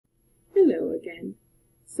again.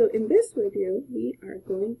 So in this video, we are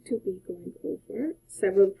going to be going over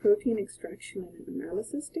several protein extraction and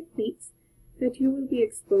analysis techniques that you will be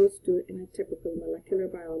exposed to in a typical molecular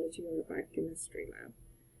biology or biochemistry lab.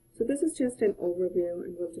 So this is just an overview,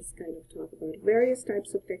 and we'll just kind of talk about various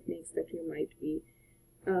types of techniques that you might be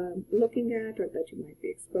looking at or that you might be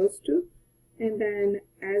exposed to. And then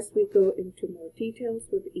as we go into more details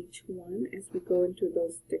with each one, as we go into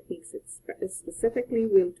those techniques specifically,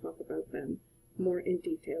 we'll talk about them more in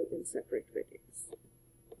detail in separate videos.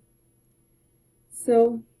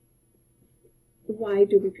 So why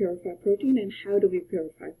do we purify protein, and how do we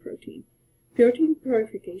purify protein? Protein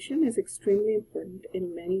purification is extremely important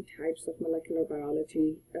in many types of molecular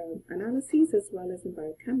biology analyses, as well as in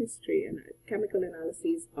biochemistry and chemical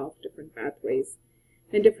analyses of different pathways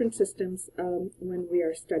and different systems when we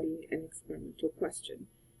are studying an experimental question.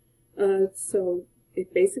 So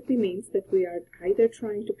it basically means that we are either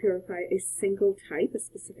trying to purify a single type, a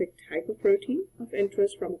specific type of protein of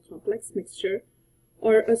interest from a complex mixture,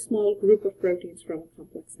 or a small group of proteins from a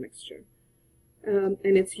complex mixture.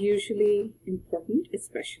 And it's usually important,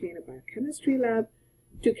 especially in a biochemistry lab,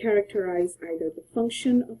 to characterize either the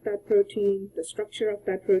function of that protein, the structure of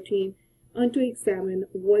that protein, and to examine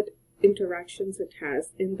what interactions it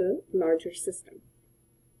has in the larger system.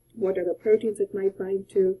 What are the proteins it might bind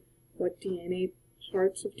to, what DNA,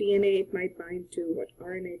 parts of DNA it might bind to, what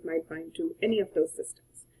RNA it might bind to, any of those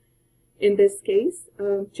systems. In this case,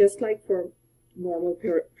 just like for normal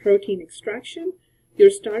protein extraction, your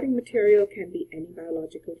starting material can be any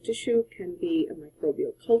biological tissue, can be a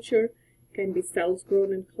microbial culture, can be cells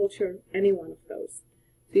grown in culture, any one of those.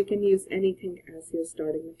 So you can use anything as your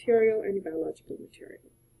starting material, any biological material.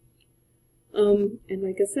 And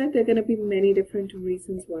like I said, there are going to be many different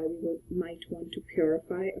reasons why we might want to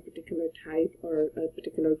purify a particular type or a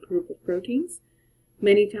particular group of proteins.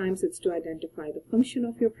 Many times it's to identify the function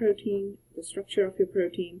of your protein, the structure of your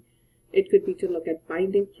protein. It could be to look at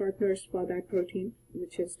binding partners for that protein,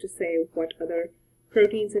 which is to say what other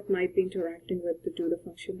proteins it might be interacting with to do the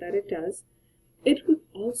function that it does. It could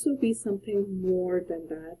also be something more than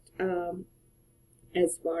that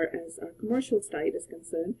as far as our commercial side is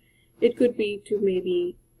concerned. It could be to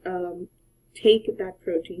maybe take that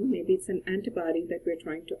protein, maybe it's an antibody that we're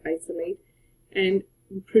trying to isolate, and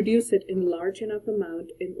produce it in large enough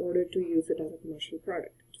amount in order to use it as a commercial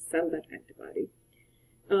product, to sell that antibody.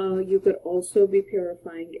 You could also be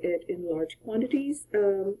purifying it in large quantities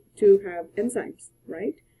to have enzymes,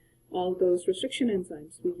 right? All those restriction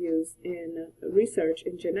enzymes we use in research,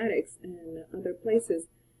 in genetics, and other places,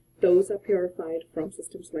 those are purified from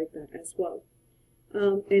systems like that as well.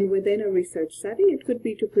 And within a research setting, it could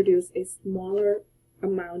be to produce a smaller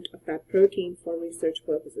amount of that protein for research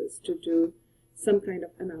purposes, to do some kind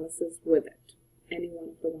of analysis with it, any one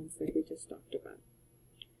of the ones that we just talked about.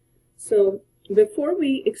 So before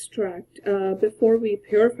we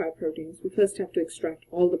purify proteins, we first have to extract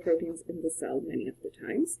all the proteins in the cell many of the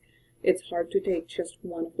times. It's hard to take just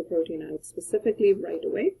one of the protein out specifically right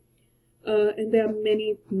away. And there are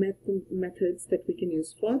many methods that we can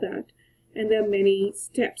use for that. And there are many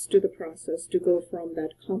steps to the process to go from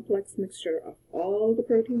that complex mixture of all the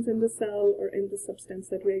proteins in the cell or in the substance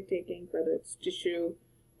that we're taking, whether it's tissue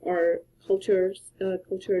or cultured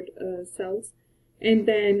cells, and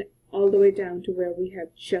then all the way down to where we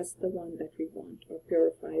have just the one that we want, or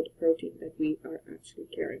purified protein that we are actually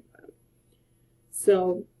caring about.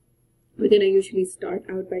 So we're going to usually start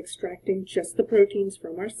out by extracting just the proteins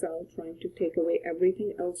from our cell, trying to take away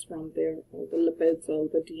everything else from there, all the lipids, all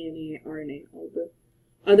the DNA, RNA, all the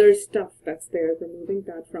other stuff that's there, removing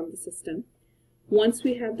that from the system. Once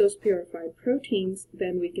we have those purified proteins,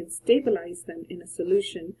 then we can stabilize them in a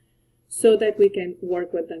solution so that we can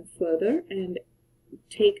work with them further and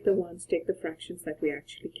take the fractions that we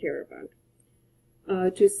actually care about.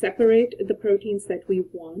 To separate the proteins that we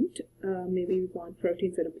want, maybe we want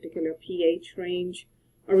proteins in a particular pH range,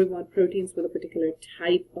 or we want proteins with a particular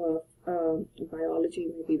type of biology,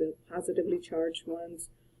 maybe the positively charged ones,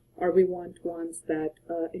 or we want ones that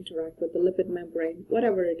interact with the lipid membrane,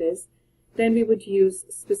 whatever it is, then we would use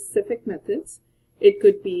specific methods. It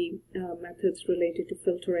could be methods related to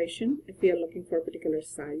filtration, if we are looking for a particular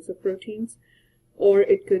size of proteins, or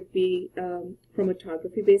it could be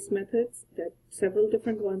chromatography-based methods, that several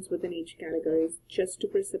different ones within each category, just to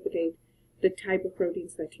precipitate the type of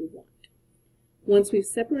proteins that you want. Once we've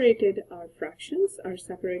separated our fractions, or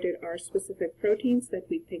separated our specific proteins that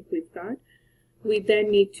we think we've got, we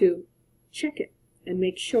then need to check it and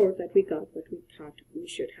make sure that we got what we thought we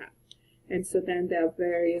should have. And so then there are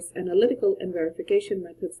various analytical and verification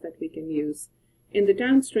methods that we can use in the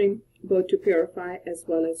downstream, both to purify as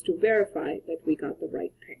well as to verify that we got the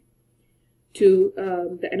right thing.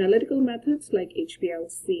 The analytical methods like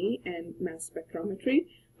HPLC and mass spectrometry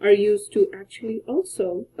are used to actually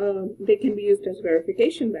also, they can be used as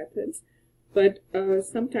verification methods, but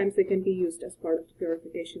sometimes they can be used as part of the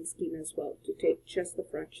purification scheme as well, to take just the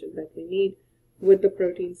fraction that we need with the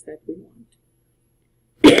proteins that we want.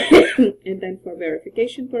 And then for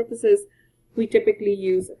verification purposes, we typically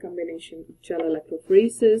use a combination of gel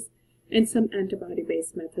electrophoresis and some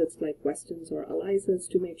antibody-based methods like Western's or ELISAs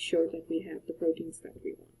to make sure that we have the proteins that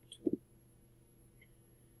we want.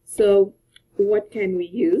 So what can we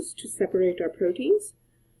use to separate our proteins?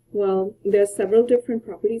 Well, there are several different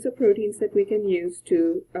properties of proteins that we can use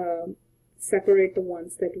to separate the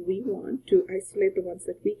ones that we want, to isolate the ones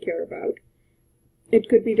that we care about. It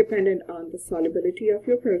could be dependent on the solubility of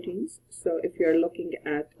your proteins. So if you're looking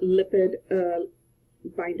at lipid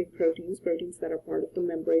binding proteins, proteins that are part of the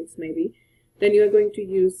membranes maybe, then you're going to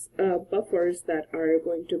use buffers that are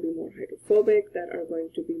going to be more hydrophobic, that are going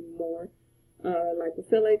to be more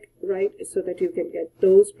lipophilic, right, so that you can get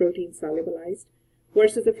those proteins solubilized.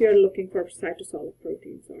 Versus if you're looking for cytosolic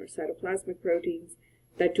proteins or cytoplasmic proteins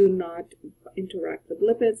that do not interact with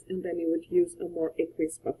lipids, and then you would use a more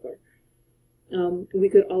aqueous buffer. We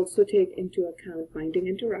could also take into account binding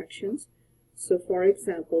interactions. So for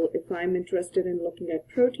example, if I'm interested in looking at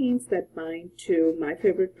proteins that bind to my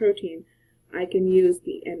favorite protein, I can use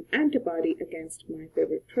an antibody against my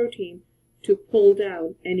favorite protein to pull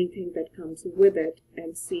down anything that comes with it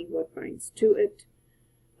and see what binds to it.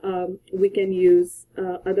 We can use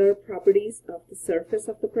other properties of the surface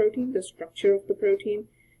of the protein, the structure of the protein,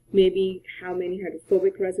 maybe how many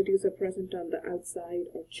hydrophobic residues are present on the outside,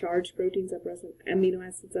 or charged proteins are present, amino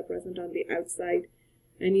acids are present on the outside,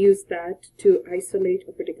 and use that to isolate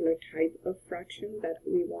a particular type of fraction that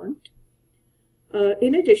we want.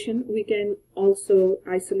 In addition, we can also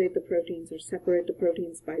isolate the proteins or separate the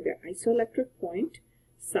proteins by their isoelectric point,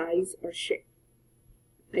 size, or shape.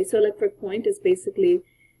 Isoelectric point is basically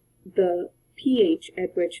the pH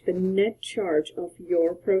at which the net charge of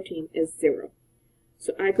your protein is 0.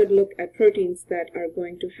 So I could look at proteins that are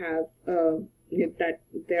going to have that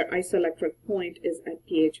their isoelectric point is at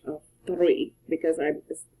pH of 3, because I'm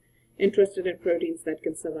interested in proteins that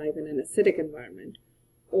can survive in an acidic environment.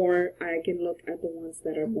 Or I can look at the ones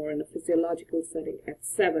that are more in a physiological setting at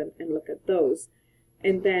 7 and look at those.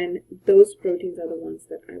 And then those proteins are the ones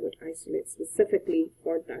that I would isolate specifically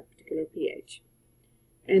for that particular pH.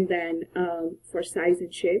 And then for size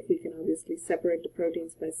and shape, we can obviously separate the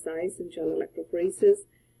proteins by size in gel electrophoresis,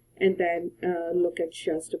 and then look at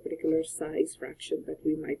just a particular size fraction that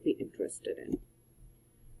we might be interested in.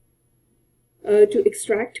 To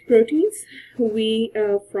extract proteins from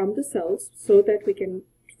the cells so that we can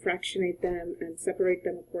fractionate them and separate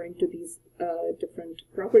them according to these different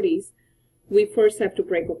properties, we first have to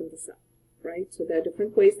break open the cell, right? So there are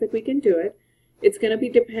different ways that we can do it. It's going to be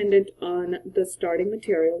dependent on the starting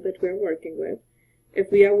material that we're working with.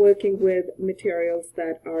 If we are working with materials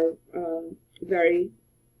that are very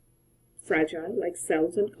fragile, like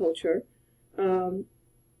cells in culture,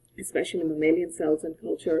 especially mammalian cells in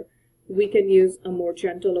culture, we can use a more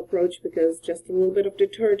gentle approach, because just a little bit of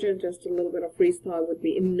detergent, just a little bit of freeze thaw would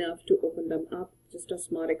be enough to open them up. Just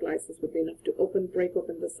osmotic lysis would be enough to break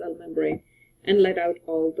open the cell membrane and let out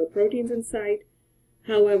all the proteins inside.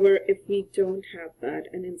 However, if we don't have that,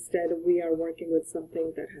 and instead we are working with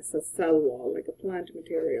something that has a cell wall, like a plant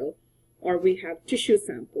material, or we have tissue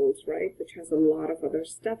samples, right, which has a lot of other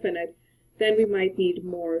stuff in it, then we might need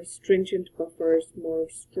more stringent buffers, more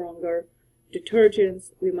stronger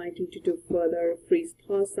detergents. We might need to do further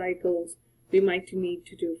freeze-thaw cycles. We might need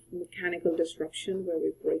to do mechanical disruption, where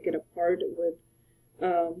we break it apart with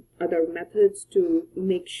other methods to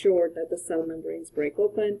make sure that the cell membranes break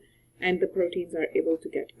open and the proteins are able to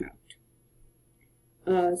get out.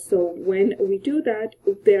 So when we do that,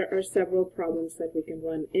 there are several problems that we can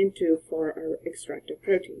run into for our extracted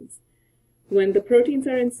proteins. When the proteins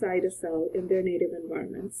are inside a cell in their native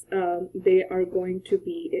environments, they are going to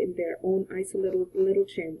be in their own isolated little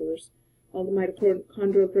chambers. All the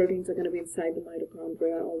mitochondrial proteins are going to be inside the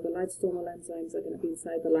mitochondria. All the lysosomal enzymes are going to be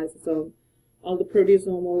inside the lysosome. All the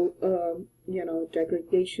proteasomal,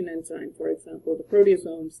 degradation enzyme, for example, the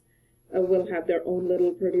proteasomes, will have their own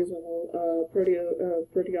little proteasomal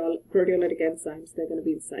proteolytic enzymes. They're going to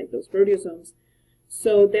be inside those proteasomes.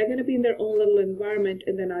 So they're going to be in their own little environment,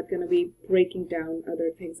 and they're not going to be breaking down other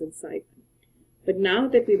things inside them. But now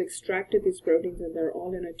that we've extracted these proteins and they're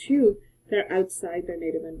all in a tube, they're outside their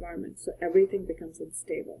native environment. So everything becomes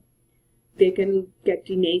unstable. They can get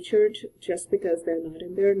denatured just because they're not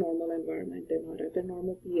in their normal environment, they're not at their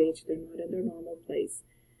normal pH, they're not in their normal place.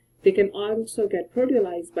 They can also get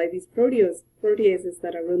proteolyzed by these proteases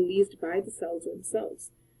that are released by the cells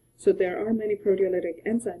themselves. So there are many proteolytic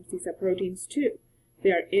enzymes. These are proteins too.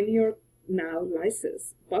 They are in your now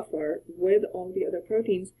lysis buffer with all the other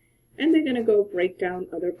proteins, and they're going to go break down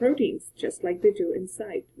other proteins just like they do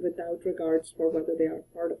inside without regards for whether they are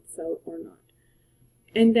part of the cell or not.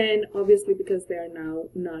 And then obviously because they are now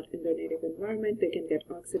not in their native environment, they can get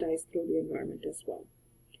oxidized through the environment as well.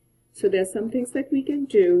 So there's some things that we can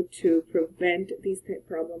do to prevent these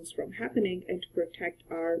problems from happening and to protect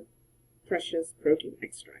our precious protein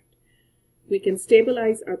extract. We can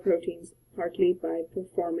stabilize our proteins partly by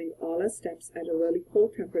performing all our steps at a really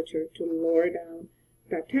cold temperature to lower down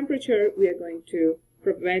that temperature. We are going to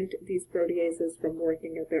prevent these proteases from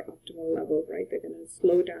working at their optimal level, right? They're going to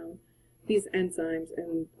slow down these enzymes,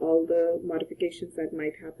 and all the modifications that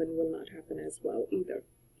might happen will not happen as well either.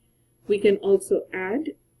 We can also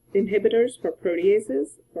add inhibitors for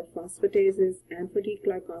proteases, for phosphatases, and for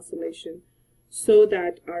deglycosylation so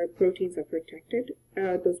that our proteins are protected.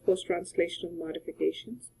 Those post-translational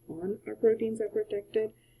modifications on our proteins are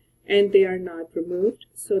protected and they are not removed,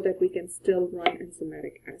 so that we can still run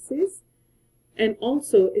enzymatic assays. And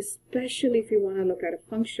also, especially if you want to look at a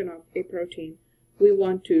function of a protein, we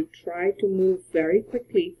want to try to move very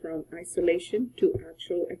quickly from isolation to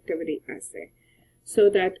actual activity assay, so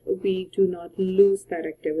that we do not lose that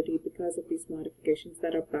activity because of these modifications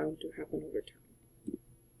that are bound to happen over time.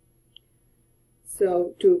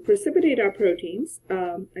 So to precipitate our proteins,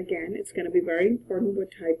 again, it's going to be very important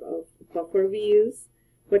what type of buffer we use,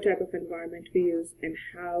 what type of environment we use, and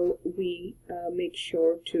how we make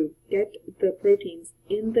sure to get the proteins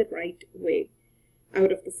in the right way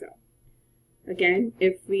out of the cell. Again,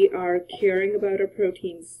 if we are caring about our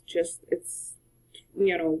proteins, just its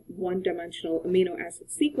one-dimensional amino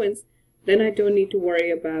acid sequence, then I don't need to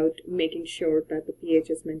worry about making sure that the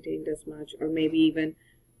pH is maintained as much, or maybe even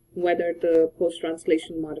whether the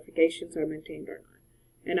post-translation modifications are maintained or not.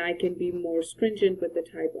 And I can be more stringent with the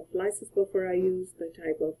type of lysis buffer I use, the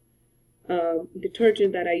type of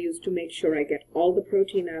detergent that I use to make sure I get all the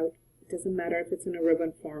protein out. It doesn't matter if it's in a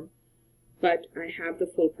ribbon form, but I have the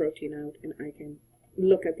full protein out, and I can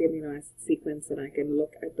look at the amino acid sequence, and I can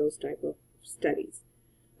look at those type of studies.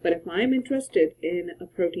 But if I'm interested in a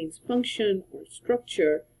protein's function or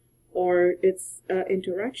structure or its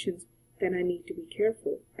interactions, then I need to be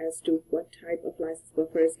careful as to what type of lysis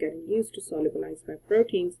buffer is getting used to solubilize my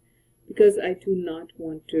proteins, because I do not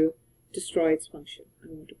want to destroy its function. I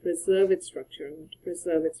want to preserve its structure. I want to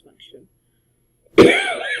preserve its function.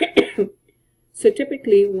 So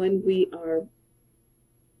typically when we are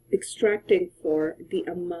extracting for the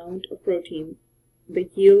amount of protein, the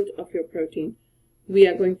yield of your protein, we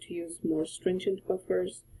are going to use more stringent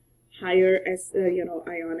buffers, higher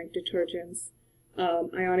ionic detergents,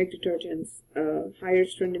 higher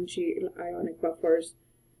stringency ionic buffers.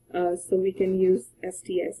 So we can use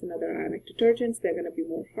STS and other ionic detergents. They're going to be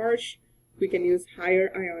more harsh. We can use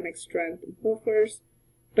higher ionic strength buffers,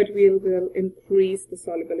 but we will increase the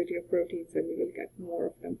solubility of proteins and we will get more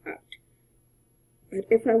of them out. But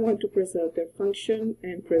if I want to preserve their function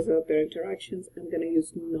and preserve their interactions, I'm going to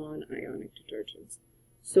use non-ionic detergents.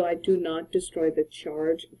 So I do not destroy the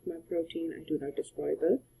charge of my protein, I do not destroy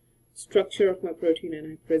the structure of my protein,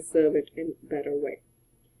 and I preserve it in a better way.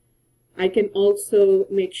 I can also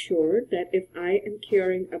make sure that if I am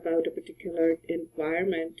caring about a particular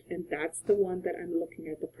environment, and that's the one that I'm looking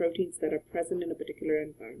at, the proteins that are present in a particular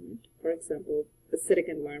environment, for example, acidic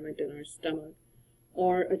environment in our stomach,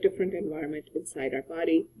 or a different environment inside our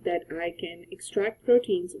body, that I can extract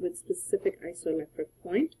proteins with specific isoelectric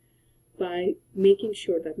point by making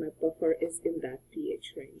sure that my buffer is in that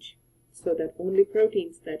pH range, so that only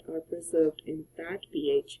proteins that are preserved in that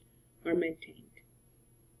pH are maintained.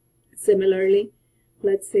 Similarly,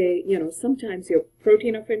 let's say, sometimes your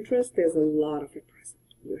protein of interest, there's a lot of it present.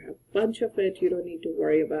 You have a bunch of it, you don't need to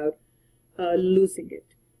worry about losing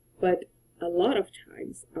it. But a lot of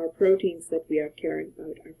times, our proteins that we are caring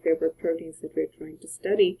about, our favorite proteins that we're trying to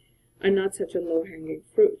study, are not such a low-hanging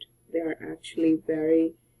fruit. They are actually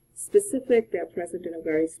very specific. They are present in a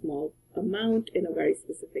very small amount in a very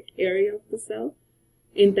specific area of the cell.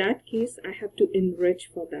 In that case, I have to enrich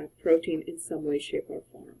for that protein in some way, shape, or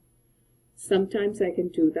form. Sometimes I can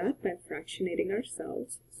do that by fractionating our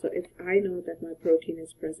cells. So if I know that my protein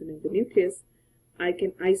is present in the nucleus, I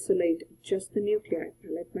can isolate just the nuclei,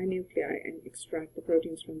 pellet my nuclei, and extract the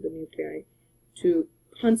proteins from the nuclei to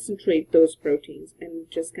concentrate those proteins and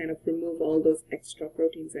just kind of remove all those extra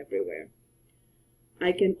proteins everywhere.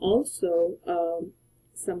 I can also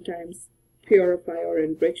sometimes purify or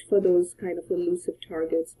enrich for those kind of elusive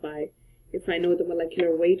targets by, if I know the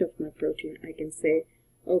molecular weight of my protein, I can say,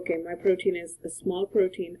 okay, my protein is a small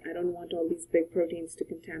protein. I don't want all these big proteins to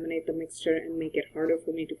contaminate the mixture and make it harder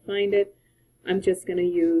for me to find it. I'm just going to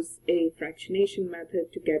use a fractionation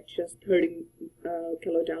method to get just 30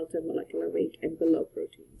 kilodalton molecular weight and below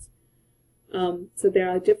proteins. So there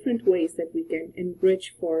are different ways that we can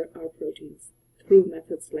enrich for our proteins through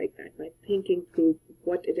methods like that, by thinking through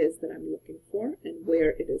what it is that I'm looking for and where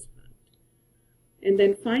it is found. And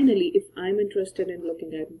then finally, if I'm interested in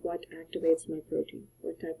looking at what activates my protein,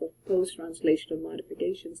 what type of post-translational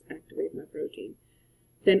modifications activate my protein,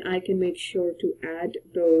 then I can make sure to add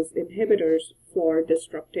those inhibitors for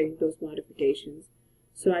disrupting those modifications,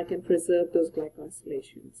 so I can preserve those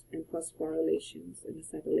glycosylations and phosphorylations and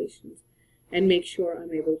acetylations, and make sure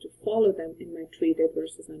I'm able to follow them in my treated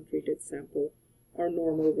versus untreated sample, or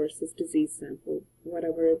normal versus disease sample,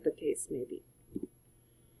 whatever the case may be.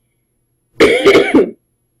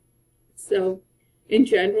 So, in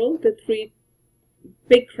general, the three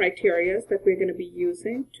big criteria that we're going to be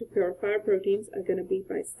using to purify our proteins are going to be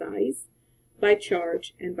by size, by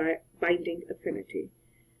charge, and by binding affinity.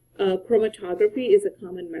 Chromatography is a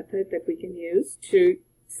common method that we can use to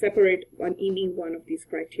separate any one of these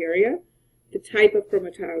criteria. The type of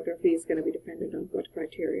chromatography is going to be dependent on what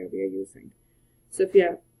criteria we are using. So if we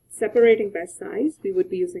are separating by size, we would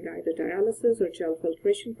be using either dialysis or gel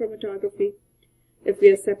filtration chromatography. If we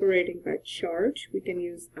are separating by charge, we can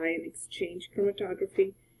use ion exchange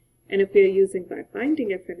chromatography. And if we are using by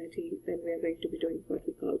binding affinity, then we are going to be doing what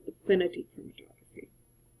we call affinity chromatography.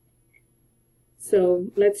 So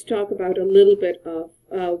let's talk about a little bit of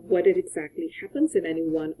what it exactly happens in any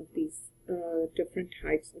one of these different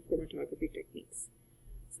types of chromatography techniques.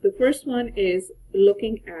 So the first one is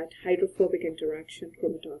looking at hydrophobic interaction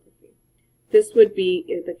chromatography. This would be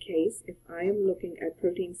the case if I am looking at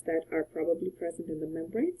proteins that are probably present in the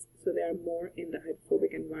membranes, so they are more in the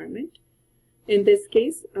hydrophobic environment. In this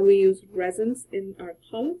case, we use resins in our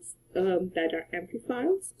columns that are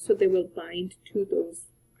amphiphiles, so they will bind to those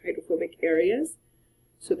hydrophobic areas.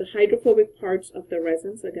 So the hydrophobic parts of the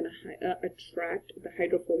resins are going to attract the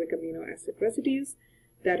hydrophobic amino acid residues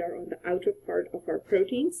that are on the outer part of our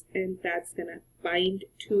proteins, and that's going to bind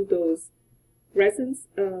to those resins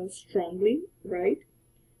strongly, right?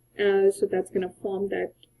 So that's going to form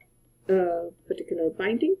that particular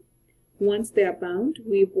binding. Once they are bound,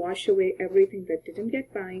 we wash away everything that didn't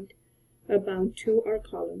get bound to our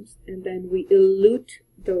columns, and then we elute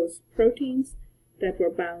those proteins that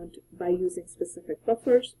were bound by using specific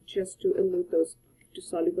buffers just to elute those, to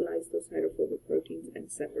solubilize those hydrophobic proteins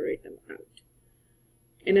and separate them out.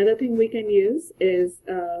 Another thing we can use is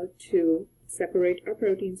to separate our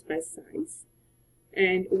proteins by size.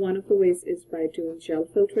 And one of the ways is by doing gel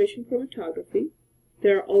filtration chromatography.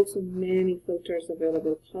 There are also many filters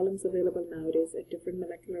available, columns available nowadays at different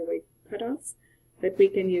molecular weight cutoffs that we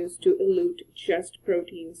can use to elute just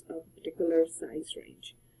proteins of a particular size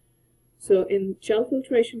range. So in gel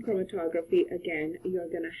filtration chromatography, again, you're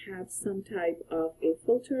going to have some type of a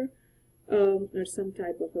filter or some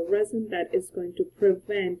type of a resin that is going to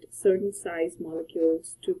prevent certain size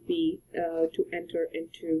molecules to enter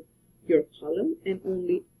into your column, and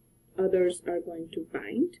only others are going to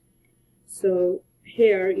bind. So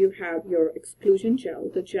here you have your exclusion gel.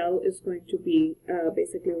 The gel is going to be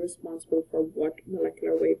basically responsible for what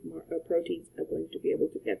molecular weight proteins are going to be able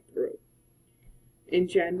to get through. In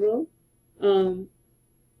general,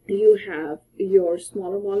 you have your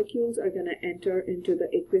smaller molecules are going to enter into the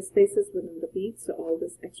aqueous spaces within the bead, so all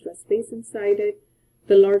this extra space inside it.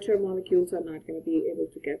 The larger molecules are not going to be able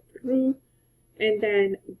to get through. And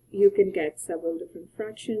then you can get several different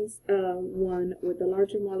fractions, one with the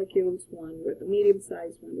larger molecules, one with the medium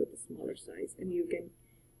size, one with the smaller size. And you can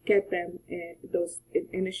get them those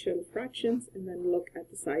initial fractions and then look at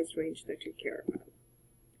the size range that you care about.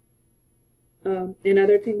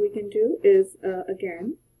 Another thing we can do is,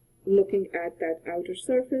 again, looking at that outer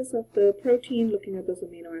surface of the protein, looking at those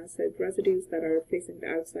amino acid residues that are facing the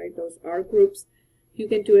outside, those R groups. You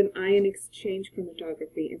can do an ion exchange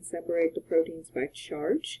chromatography and separate the proteins by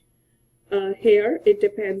charge. Here, it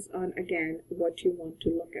depends on, again, what you want to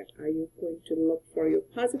look at. Are you going to look for your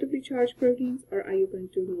positively charged proteins, or are you going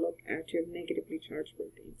to look at your negatively charged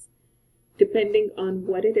proteins? Depending on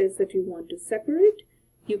what it is that you want to separate,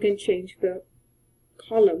 you can change the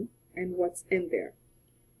column and what's in there.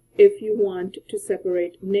 If you want to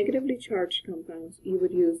separate negatively charged compounds, you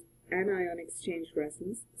would use anion exchange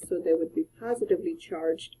resins, so there would be positively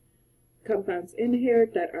charged compounds in here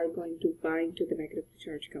that are going to bind to the negatively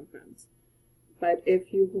charged compounds. But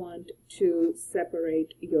if you want to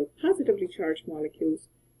separate your positively charged molecules,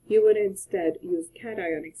 you would instead use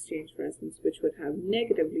cation exchange resins, which would have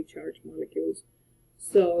negatively charged molecules.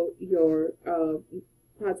 So your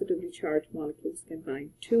positively charged molecules can bind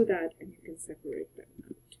to that and you can separate them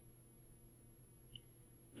out.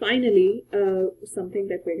 Finally, something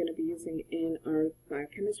that we're going to be using in our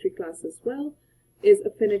biochemistry class as well is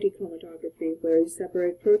affinity chromatography, where you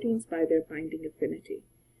separate proteins by their binding affinity.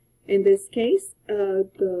 In this case,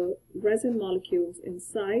 the resin molecules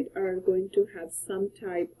inside are going to have some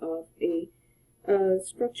type of a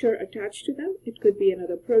structure attached to them. It could be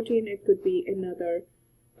another protein, it could be another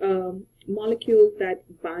molecule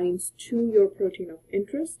that binds to your protein of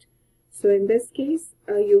interest. So in this case,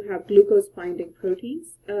 you have glucose binding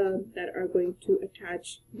proteins that are going to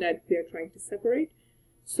attach, that we are trying to separate.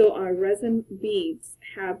 So our resin beads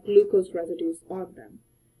have glucose residues on them.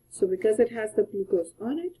 So because it has the glucose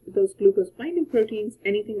on it, those glucose binding proteins,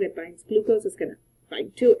 anything that binds glucose is going to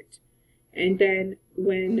bind to it. And then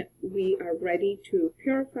when we are ready to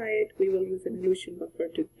purify it, we will use an elution buffer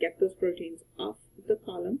to get those proteins off the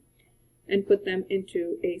column and put them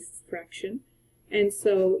into a fraction. And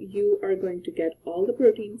so you are going to get all the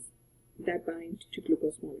proteins that bind to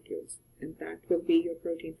glucose molecules. And that will be your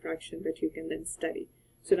protein fraction that you can then study.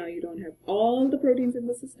 So now you don't have all the proteins in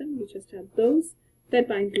the system, you just have those that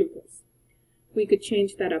bind glucose. We could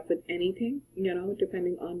change that up with anything,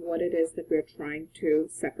 depending on what it is that we're trying to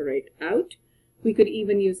separate out. We could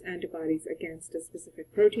even use antibodies against a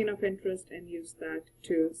specific protein of interest and use that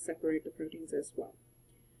to separate the proteins as well.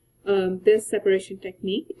 This separation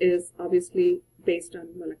technique is obviously based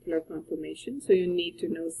on molecular conformation, so you need to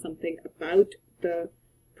know something about the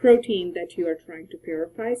protein that you are trying to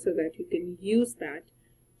purify so that you can use that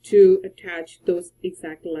to attach those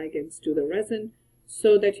exact ligands to the resin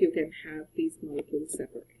so that you can have these molecules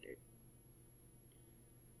separated.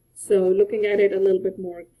 So looking at it a little bit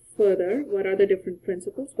more further, what are the different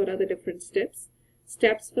principles? What are the different steps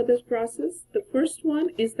for this process? The first one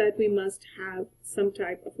is that we must have some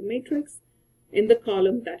type of a matrix in the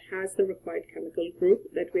column that has the required chemical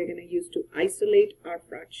group that we're going to use to isolate our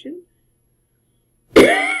fraction.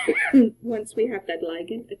 Once we have that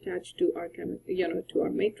ligand attached to our to our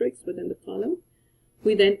matrix within the column,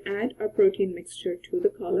 we then add our protein mixture to the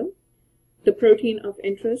column. The protein of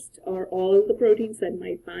interest, or all the proteins that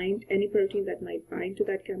might bind, any protein that might bind to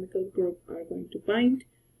that chemical group, are going to bind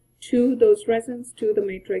to those resins, to the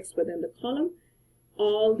matrix within the column.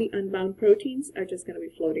 All the unbound proteins are just going to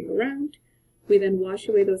be floating around. We then wash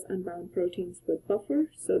away those unbound proteins with buffer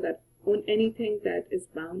so that anything that is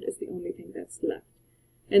bound is the only thing that's left.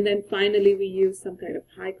 And then finally we use some kind of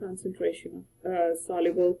high concentration of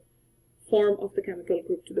soluble form of the chemical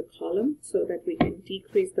group to the column so that we can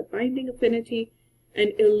decrease the binding affinity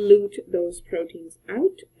and elute those proteins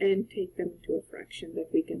out and take them into a fraction that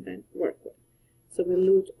we can then work with. So we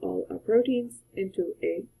elute all our proteins into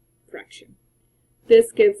a fraction.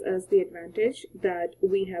 This gives us the advantage that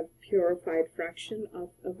we have purified fraction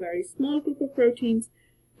of a very small group of proteins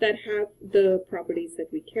that have the properties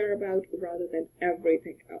that we care about rather than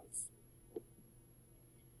everything else.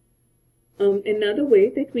 Another way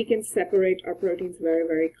that we can separate our proteins very,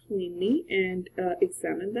 very cleanly and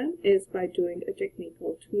examine them is by doing a technique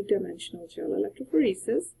called two-dimensional gel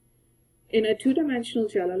electrophoresis. In a two-dimensional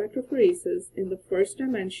gel electrophoresis, in the first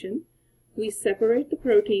dimension, we separate the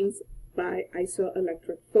proteins by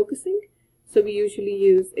isoelectric focusing. So we usually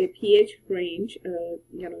use a pH range.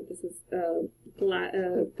 This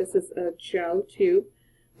is a gel tube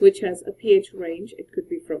which has a pH range. It could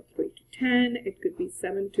be from 3 to 10, it could be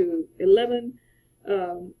 7 to 11.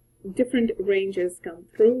 Different ranges come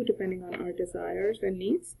through depending on our desires and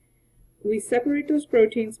needs. We separate those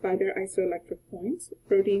proteins by their isoelectric points.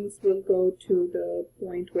 Proteins will go to the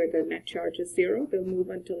point where the net charge is 0. They'll move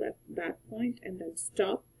until that point and then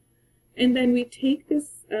stop. And then we take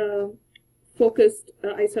this focused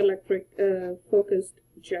isoelectric focused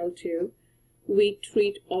gel tube. We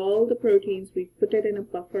treat all the proteins, we put it in a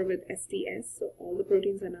buffer with STS, so all the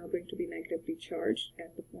proteins are now going to be negatively charged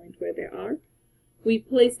at the point where they are. We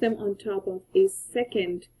place them on top of a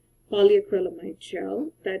second polyacrylamide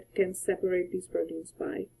gel that can separate these proteins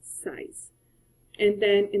by size. And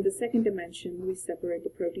then in the second dimension, we separate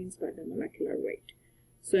the proteins by their molecular weight.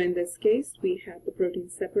 So in this case, we have the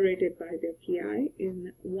proteins separated by their pi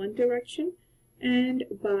in one direction and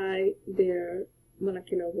by their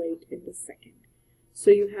molecular weight in the second.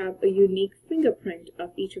 So you have a unique fingerprint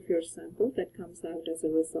of each of your sample that comes out as a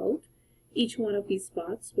result. Each one of these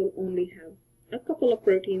spots will only have a couple of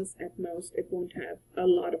proteins at most. It won't have a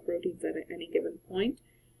lot of proteins at any given point.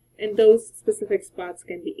 And those specific spots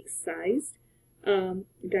can be excised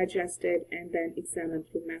digested, and then examined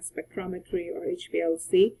through mass spectrometry or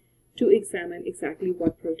HPLC to examine exactly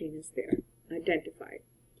what protein is there identified.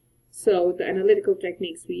 So the analytical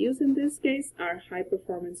techniques we use in this case are high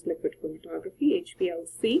performance liquid chromatography,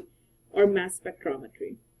 HPLC, or mass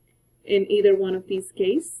spectrometry. In either one of these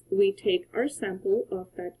cases, we take our sample of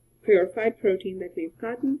that purified protein that we've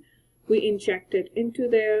gotten, we inject it into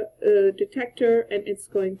the detector, and it's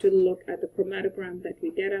going to look at the chromatogram that we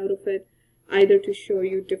get out of it, either to show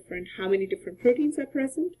you how many different proteins are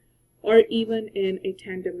present, or even in a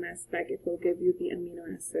tandem mass spec, it will give you the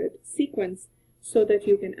amino acid sequence so that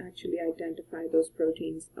you can actually identify those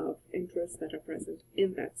proteins of interest that are present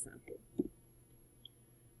in that sample.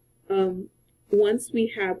 Once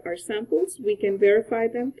we have our samples, we can verify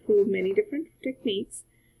them through many different techniques.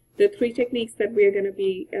 The three techniques that we are going to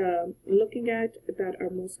be looking at that are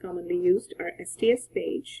most commonly used are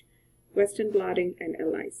STS-Page, Western blotting, and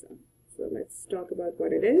ELISA. So let's talk about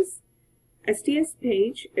what it is.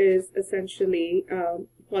 STS-Page is essentially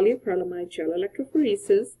polyacrylamide gel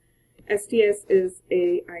electrophoresis. STS is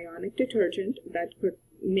a ionic detergent that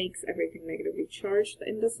makes everything negatively charged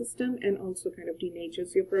in the system and also kind of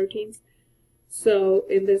denatures your proteins. So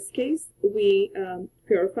in this case, we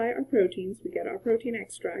purify our proteins, we get our protein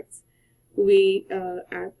extracts, we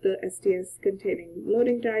add the STS containing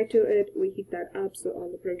loading dye to it, we heat that up so all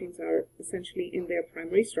the proteins are essentially in their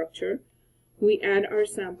primary structure. We add our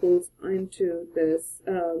samples into this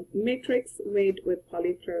matrix made with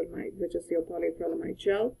polyacrylamide, which is your polyacrylamide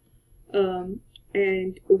gel,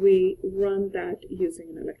 and we run that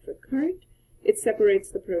using an electric current. It separates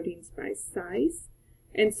the proteins by size.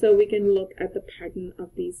 And so we can look at the pattern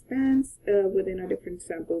of these bands within our different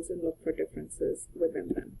samples and look for differences within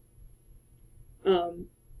them.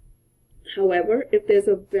 However, if there's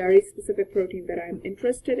a very specific protein that I'm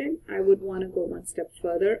interested in, I would want to go one step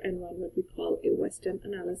further and run what we call a Western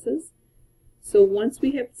analysis. So once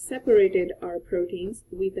we have separated our proteins,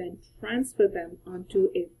 we then transfer them onto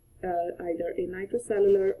either a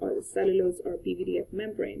nitrocellular or a cellulose or PVDF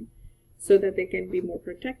membrane so that they can be more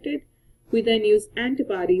protected. We then use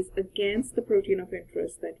antibodies against the protein of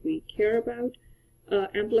interest that we care about,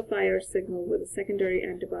 amplify our signal with a secondary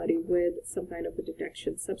antibody with some kind of a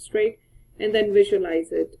detection substrate, and then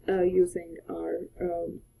visualize it using our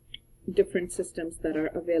different systems that are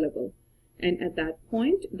available. And at that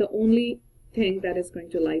point, the only thing that is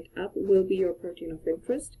going to light up will be your protein of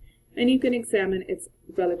interest, and you can examine its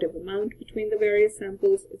relative amount between the various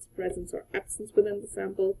samples, its presence or absence within the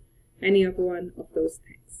sample, any of one of those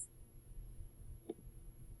things.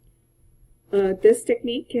 This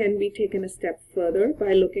technique can be taken a step further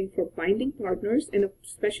by looking for binding partners in a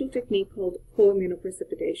special technique called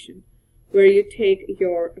co-immunoprecipitation, where you take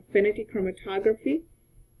your affinity chromatography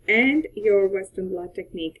and your Western blot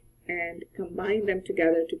technique and combine them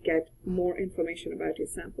together to get more information about your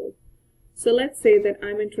sample. So let's say that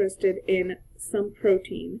I'm interested in some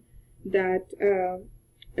protein that,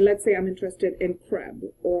 let's say I'm interested in Krebs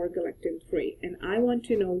or galectin-3, and I want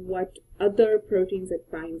to know what other proteins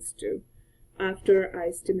it binds to after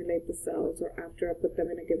I stimulate the cells or after I put them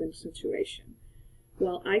in a given situation.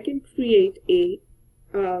 Well, I can create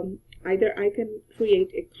either I can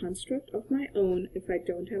create a construct of my own if I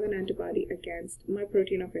don't have an antibody against my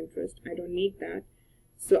protein of interest. I don't need that.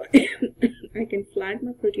 So I can flag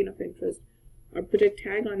my protein of interest or put a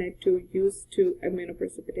tag on it to use to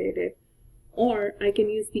immunoprecipitate it, or I can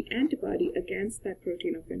use the antibody against that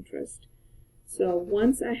protein of interest. So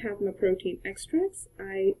once I have my protein extracts,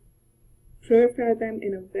 I purify them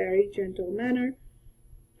in a very gentle manner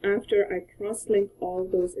after I cross-link all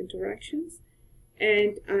those interactions,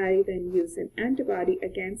 and I then use an antibody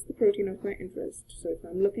against the protein of my interest. So if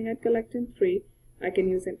I'm looking at galectin-3, I can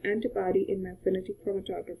use an antibody in my affinity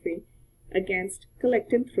chromatography against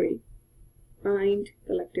galectin-3, bind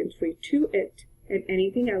galectin-3 to it, and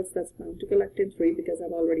anything else that's bound to galectin-3 because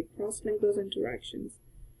I've already cross-linked those interactions.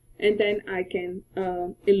 And then I can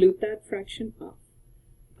elute that fraction off.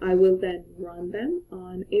 I will then run them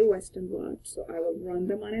on a Western blot. So I will run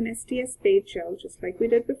them on an STS-Page gel, just like we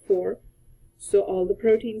did before. So all the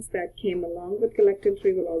proteins that came along with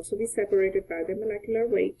galectin-3 will also be separated by their molecular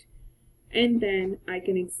weight. And then I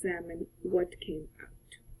can examine what came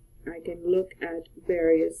out. I can look at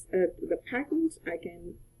various, the patterns, I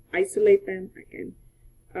can isolate them, I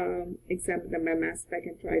can examine them by mass spec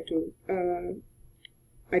and try to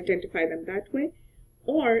identify them that way.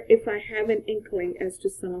 Or if I have an inkling as to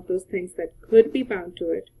some of those things that could be bound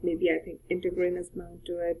to it, maybe I think integrin is bound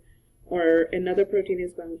to it, or another protein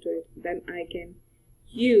is bound to it, then I can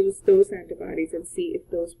use those antibodies and see if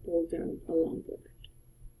those pull down along with it.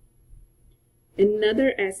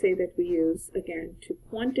 Another assay that we use, again, to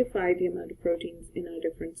quantify the amount of proteins in our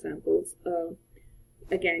different samples,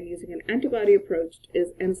 again, using an antibody approach,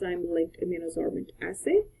 is enzyme-linked immunosorbent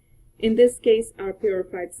assay. In this case, our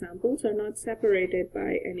purified samples are not separated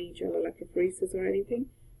by any gel electrophoresis or anything.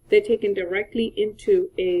 They're taken directly into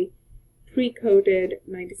a pre-coated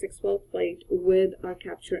 9612 plate with our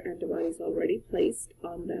capture antibodies already placed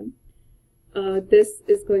on them. This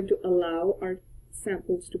is going to allow our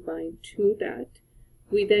samples to bind to that.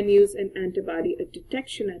 We then use an antibody, a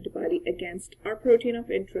detection antibody, against our protein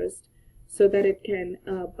of interest so that it can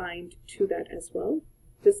bind to that as well.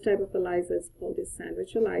 This type of ELISA is called a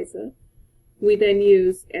sandwich ELISA. We then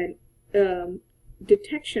use an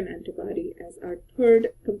detection antibody as our third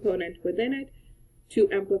component within it to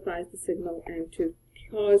amplify the signal and to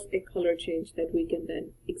cause a color change that we can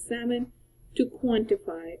then examine to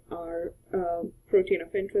quantify our protein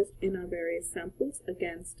of interest in our various samples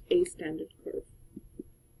against a standard curve.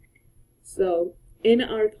 So in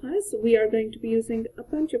our class, we are going to be using a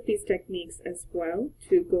bunch of these techniques as well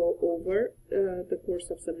to go over the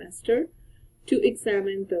course of semester to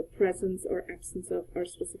examine the presence or absence of our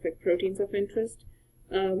specific proteins of interest.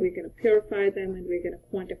 We're going to purify them and we're going to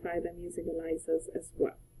quantify them using ELISAs as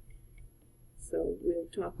well. So we'll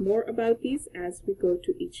talk more about these as we go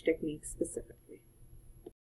to each technique specifically.